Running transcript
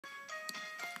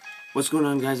What's going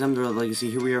on, guys? I'm the Red Legacy.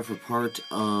 Here we are for part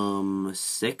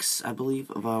 6, I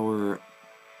believe, of our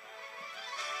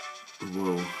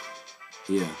Pokemon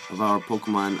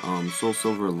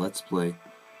Soulsilver Let's Play.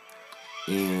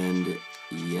 And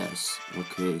yes,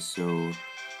 okay, so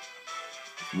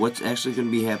what's actually going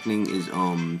to be happening is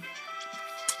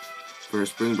for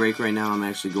spring break right now, I'm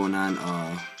actually going on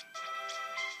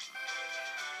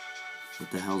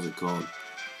what the hell is it called?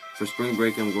 For spring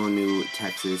break, I'm going to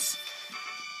Texas.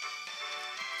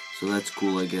 So that's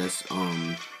cool, I guess.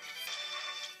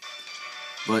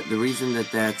 But the reason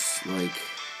that's like,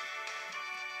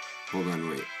 hold on,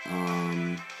 wait.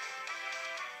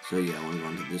 So yeah, I want to go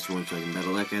into this one so I can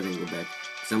battle that guy, then go back.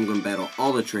 Because I'm going to battle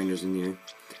all the trainers in here.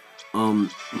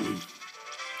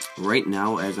 Right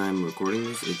now, as I'm recording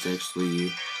this, it's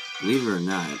actually, believe it or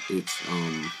not, it's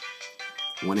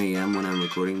 1 a.m. when I'm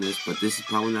recording this. But this is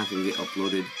probably not going to get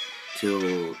uploaded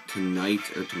till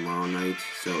tonight or tomorrow night.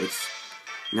 So it's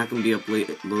not going to be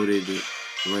uploaded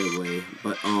right away.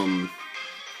 But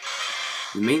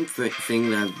the main thing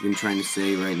that I've been trying to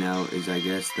say right now is, I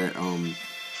guess, that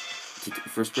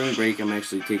for spring break I'm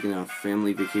actually taking a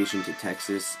family vacation to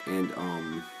Texas, and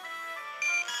I'm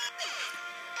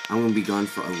going to be gone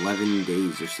for 11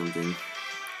 days or something.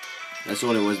 That's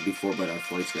what it was before, but our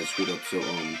flights got screwed up. So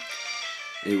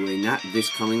anyway, not this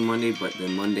coming Monday, but the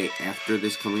Monday after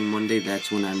this coming Monday,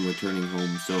 that's when I'm returning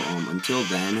home. So until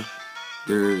then,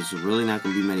 there's really not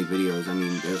going to be many videos. I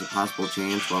mean, there's a possible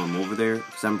chance while I'm over there,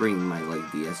 because I'm bringing my,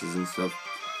 like, DS's and stuff,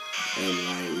 and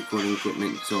my recording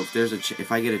equipment. So if there's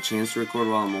if I get a chance to record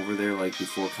while I'm over there, like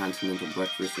before continental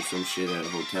breakfast or some shit at a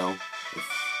hotel, if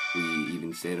we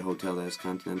even stay at a hotel that has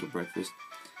continental breakfast,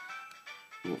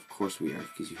 well, of course we are,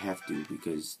 because you have to,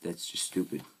 because that's just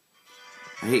stupid.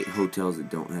 I hate hotels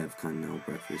that don't have continental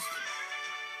breakfast.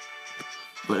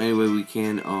 But anyway, we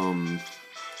can,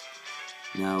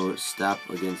 now stop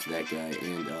against that guy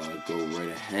and go right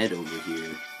ahead over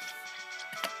here.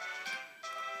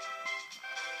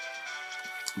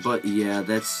 But yeah,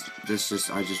 that's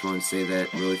just, I just want to say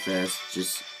that really fast.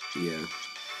 Just yeah.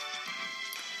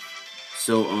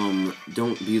 So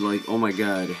don't be like, oh my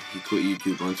god, he quit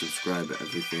YouTube, unsubscribe,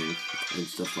 everything and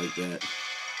stuff like that.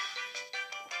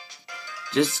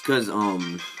 Just cause yeah,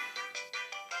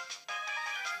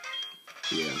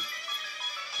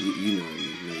 you know what I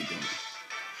mean. No, you don't.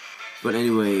 But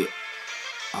anyway,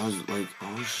 I was like,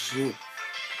 oh shit,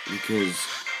 because,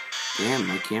 damn,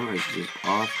 my camera is just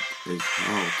off as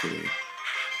hell today.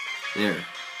 There,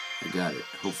 I got it.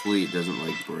 Hopefully it doesn't,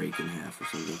 like, break in half or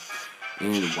something.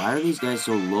 And why are these guys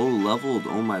so low leveled?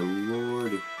 Oh my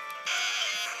lord.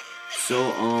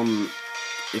 So,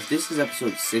 if this is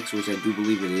episode 6, which I do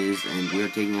believe it is, and we're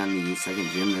taking on the second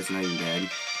gym, that's not even bad.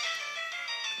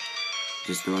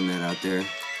 Just throwing that out there.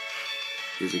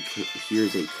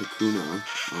 Here's a Kakuna.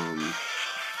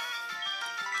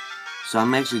 So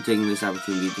I'm actually taking this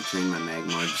opportunity to train my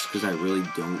Magmar, just because I really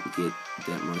don't get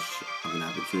that much of an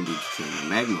opportunity to train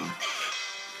my Magmar.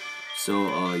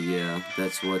 So yeah,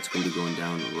 that's what's going to be going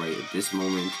down right at this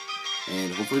moment.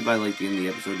 And hopefully by like the end of the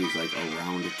episode, he's like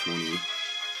around 20.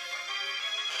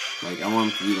 Like, I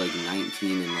want him to be like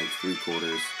 19 and like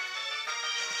 3/4.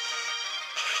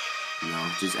 No,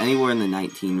 just anywhere in the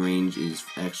 19 range is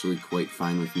actually quite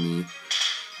fine with me.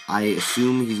 I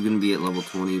assume he's going to be at level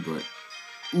 20, but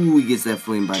ooh, he gets that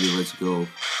flame body, let's go.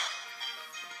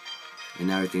 And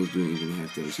now everything's doing even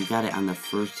half damage. He got it on the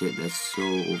first hit, that's so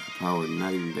overpowered,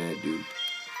 not even bad, dude.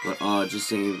 But just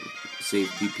save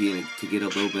PP, and to get a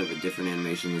little bit of a different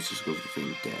animation, let's just go for the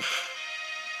flame attack.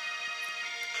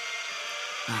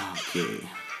 Okay.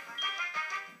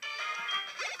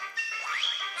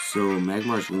 So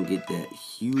Magmar's gonna get that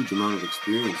huge amount of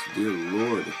experience, dear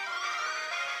lord.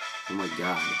 Oh my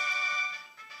god.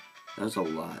 That was a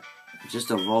lot.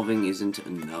 Just evolving isn't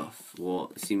enough.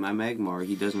 Well, see, my Magmar,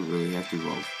 he doesn't really have to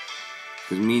evolve.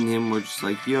 Because me and him were just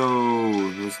like,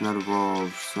 yo, let's not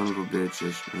evolve, son of a bitch.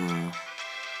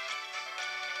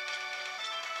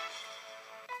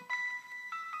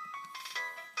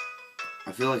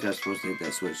 I feel like I was supposed to hit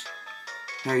that switch.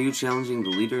 Hey, are you challenging the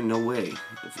leader? No way.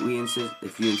 If you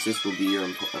insist, we'll be your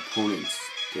opponents.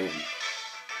 Damn.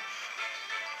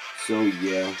 So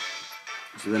yeah.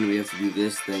 So then we have to do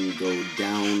this, then go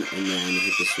down, and then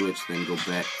hit the switch, then go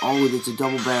back. Oh, it's a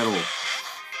double battle.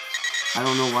 I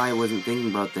don't know why I wasn't thinking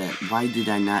about that. Why did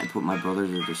I not put my Brothers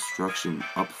of Destruction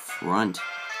up front?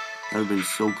 That would have been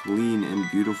so clean and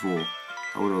beautiful.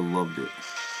 I would have loved it.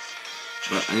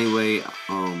 But anyway,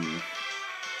 I'm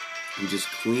just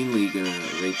cleanly gonna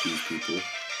rate these people,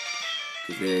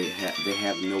 because they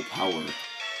have no power.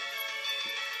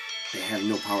 They have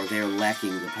no power. They are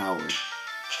lacking the power.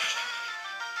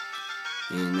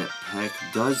 And that peck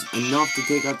does enough to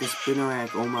take out the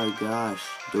Spinnerack. Oh my gosh.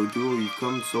 Doduo, you've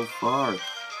come so far.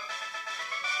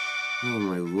 Oh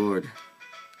my lord.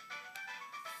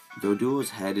 Doduo's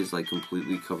head is like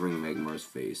completely covering Magmar's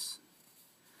face.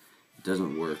 It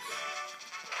doesn't work.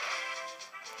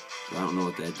 So I don't know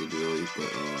what that did really,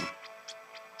 but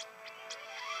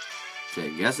okay,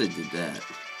 I guess it did that.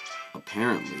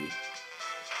 Apparently.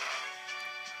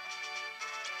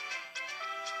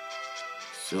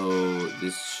 So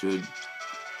this should...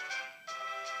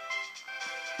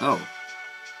 Oh.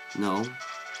 No.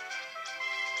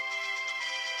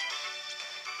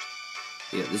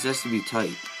 Yeah, this has to be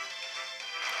tight.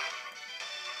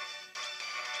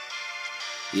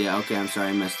 Yeah, okay, I'm sorry,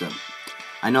 I messed up.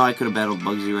 I know I could have battled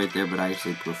Bugsy right there, but I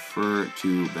actually prefer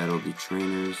to battle the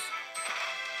trainers.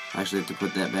 I actually have to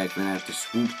put that back, then I have to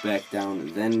swoop back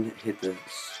down, then hit the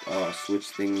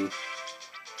switch thingy.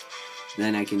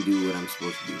 Then I can do what I'm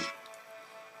supposed to do.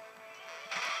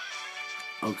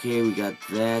 Okay, we got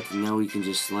that. Now we can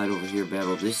just slide over here,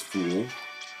 battle this fool.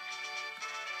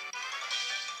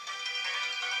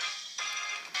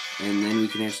 And then we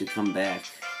can actually come back.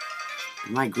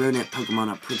 My Gronet Pokemon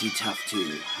are pretty tough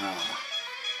too.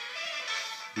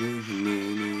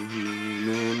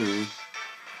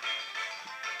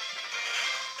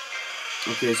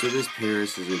 Okay, so this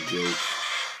Paris is a joke.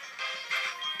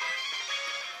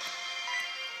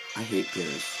 I hate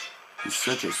Paris. He's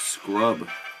such a scrub.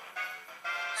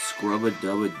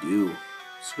 Scrub-a-dub-a-doo.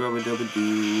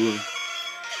 Scrub-a-dub-a-doo.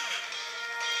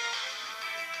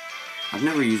 I've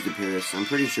never used the Paris. I'm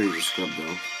pretty sure he's a scrub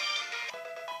though.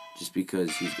 Just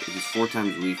because he's 4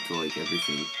 times weak to like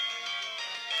everything.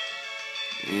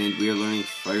 And we are learning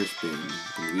Fire Spin.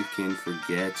 And we can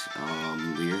forget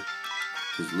Leer.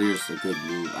 Because Leer's a good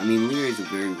move. I mean, Leer is a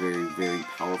very, very, very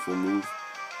powerful move.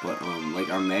 But like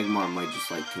our Magmar might just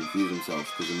like confuse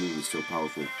himself because the move is so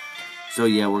powerful. So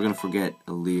yeah, we're gonna forget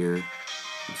a Leer.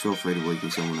 I'm so afraid of waking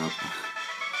someone up.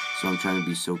 So I'm trying to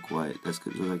be so quiet. That's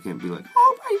because I can't be like,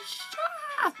 oh my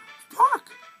god,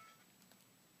 fuck,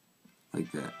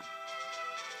 like that.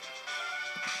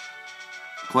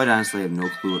 Quite honestly, I have no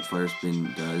clue what Fire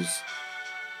Spin does.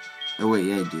 Oh wait,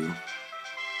 yeah I do.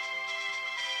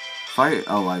 Fire.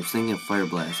 Oh, I was thinking of Fire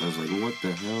Blast. I was like, what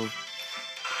the hell?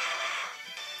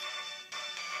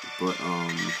 But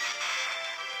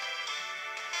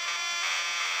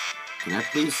can I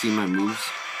please see my moves?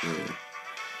 There.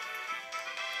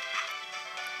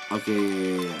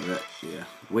 Okay, yeah.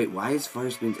 Wait, why is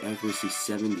Fire Spin's accuracy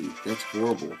 70? That's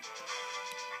horrible.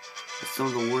 That's some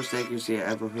of the worst accuracy I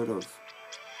ever heard of.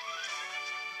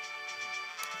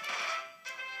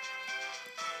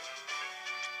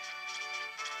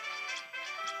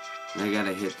 And I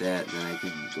gotta hit that, then I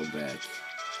can go back.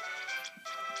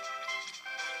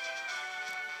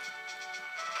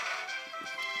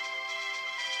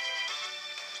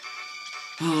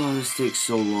 Oh, this takes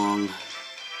so long.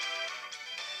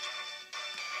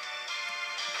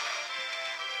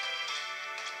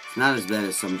 It's not as bad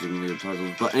as some Gym Leader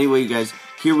puzzles. But anyway, you guys,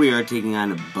 here we are taking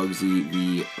on a Bugsy,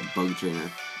 the Bug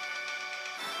Trainer.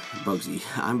 Bugsy.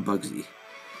 I'm Bugsy.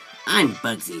 I'm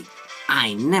Bugsy.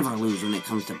 I never lose when it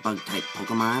comes to Bug-type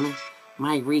Pokemon.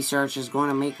 My research is going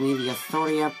to make me the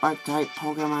authority of Bug-type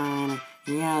Pokemon.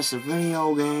 Yes,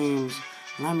 video games.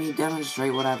 Let me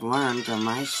demonstrate what I've learned from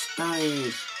my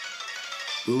studies.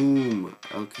 Boom.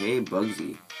 Okay,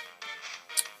 Bugsy.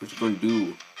 What you gonna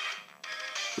do?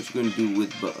 What you gonna do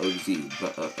with Bugsy?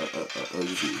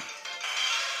 Bugsy.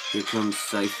 Here comes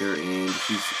Cypher, and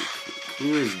he's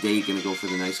clear as day gonna go for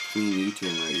the nice clean U-turn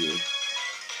right here.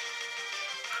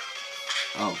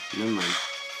 Oh, never mind.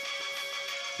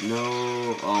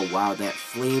 No. Oh, wow, that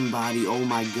flame body. Oh,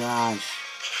 my gosh.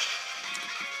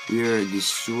 We are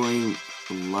destroying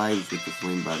lives with the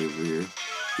flame body over here.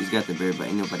 He's got the bear, but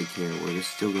ain't nobody care. We're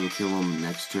still going to kill him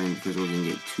next turn because we're going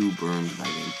to get 2 burns by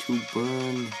then. 2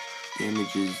 burn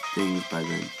damages things by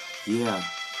then. Yeah.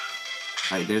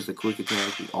 Alright, there's the quick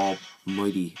attack. The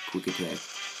almighty quick attack.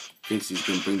 Thinks he's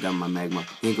gonna bring down my Magmar.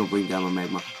 He ain't gonna bring down my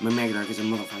Magmar. My Magmar is a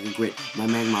motherfucking grit. My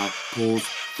Magmar pulls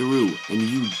through, and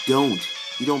you don't.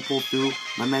 You don't pull through.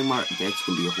 My Magmar, that's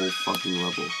gonna be a whole fucking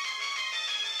level.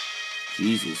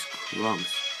 Jesus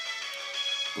Christ.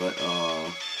 But,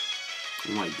 oh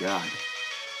my god.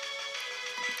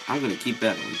 I'm gonna keep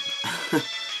battling.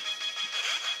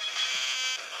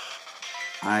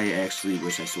 I actually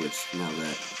wish I switched now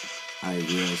that I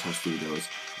realize how stupid that was.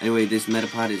 Anyway, this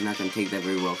Metapod is not going to take that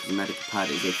very well because Metapod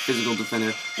is a physical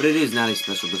defender, but it is not a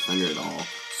special defender at all.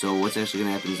 So what's actually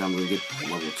going to happen is I'm going to get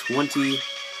to level 20,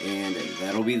 and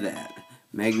that'll be that.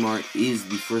 Magmar is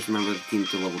the first member of the team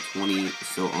to level 20,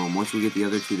 so once we get the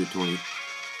other 2 to 20,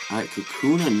 Alright,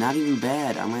 Kakuna, not even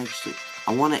bad. I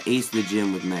want to ace the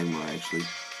gym with Magmar, actually.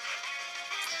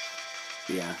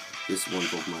 Yeah, this one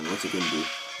Pokemon. What's it gonna do?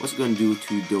 What's it gonna do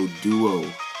to Doduo?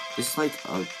 This is like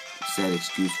a sad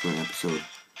excuse for an episode.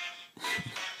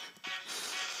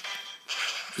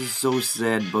 This is so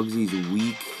sad. Bugsy's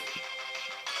weak.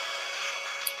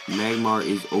 Magmar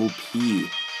is OP.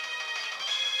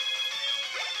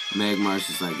 Magmar's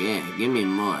just like, yeah, give me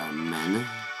more, man.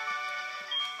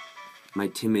 My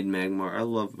timid Magmar. I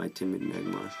love my timid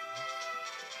Magmar.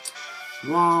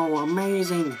 Whoa,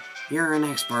 amazing! You're an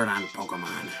expert on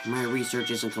Pokemon. My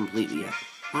research isn't complete yet.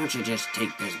 Why don't you just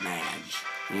take this badge?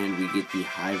 And we get the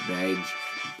Hive badge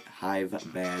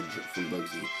from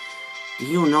Bugsy. Do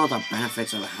you know the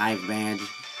benefits of the Hive badge?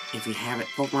 If you have it,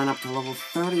 Pokemon up to level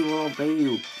 30 will obey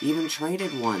you, even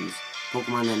traded ones.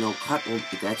 Pokemon that know Cut will...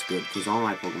 That's good, because all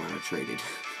my Pokemon are traded.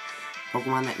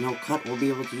 Pokemon that know Cut will be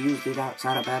able to use it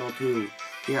outside of battle too.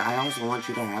 Here, I also want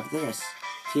you to have this.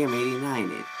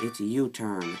 TM89, it's a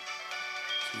U-turn.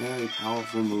 It's a very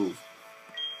powerful move.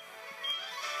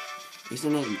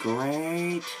 Isn't it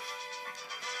great?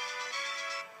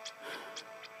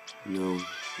 No,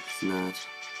 it's not.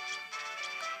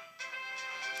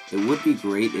 It would be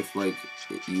great if, like,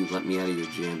 you let me out of your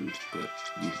gym, but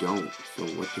you don't. So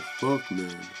what the fuck,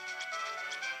 man?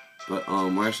 But,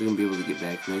 we're actually gonna be able to get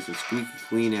back nice and squeaky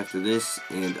clean after this,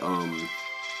 and,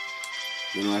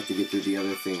 then we'll have to get through the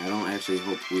other thing. I don't actually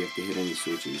hope we have to hit any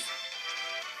switches.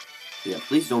 Yeah,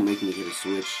 please don't make me hit a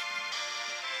switch.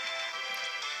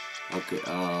 Okay,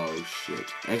 oh, shit.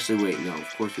 Actually, wait, no,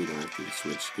 of course we don't have to hit a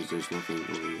switch, because there's nothing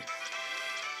over here.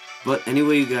 But,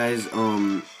 anyway, you guys,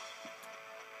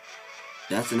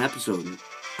 that's an episode.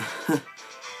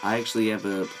 I actually have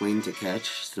a plane to catch,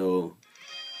 so...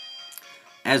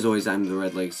 As always, I'm the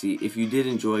Red Legacy. If you did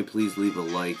enjoy, please leave a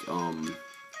like.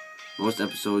 Most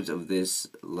episodes of this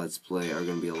Let's Play are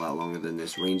going to be a lot longer than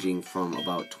this, ranging from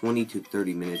about 20 to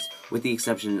 30 minutes, with the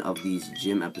exception of these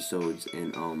gym episodes.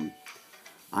 And,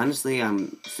 honestly, I'm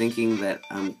thinking that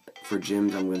for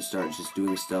gyms, I'm going to start just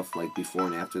doing stuff like before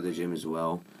and after the gym as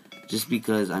well. Just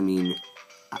because, I mean,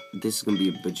 this is going to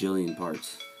be a bajillion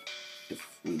parts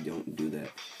if we don't do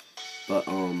that. But,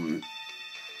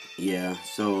 yeah,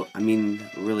 so, I mean,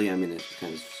 really, I'm in a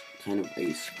kind of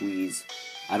a squeeze.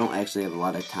 I don't actually have a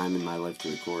lot of time in my life to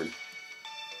record.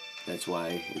 That's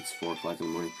why it's 4 o'clock in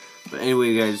the morning. But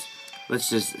anyway, guys, let's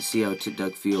just see how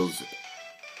Duck feels.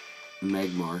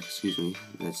 Magmar, excuse me.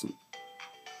 That's...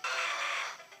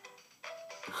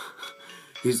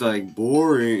 He's like,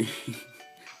 boring.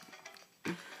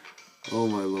 Oh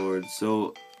my lord.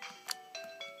 So,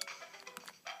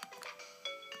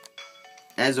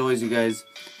 as always, you guys,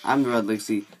 I'm the Red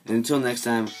Legacy, and until next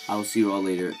time, I'll see you all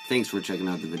later. Thanks for checking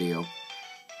out the video,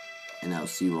 and I'll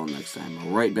see you all next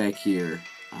time, right back here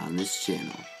on this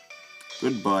channel.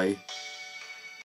 Goodbye.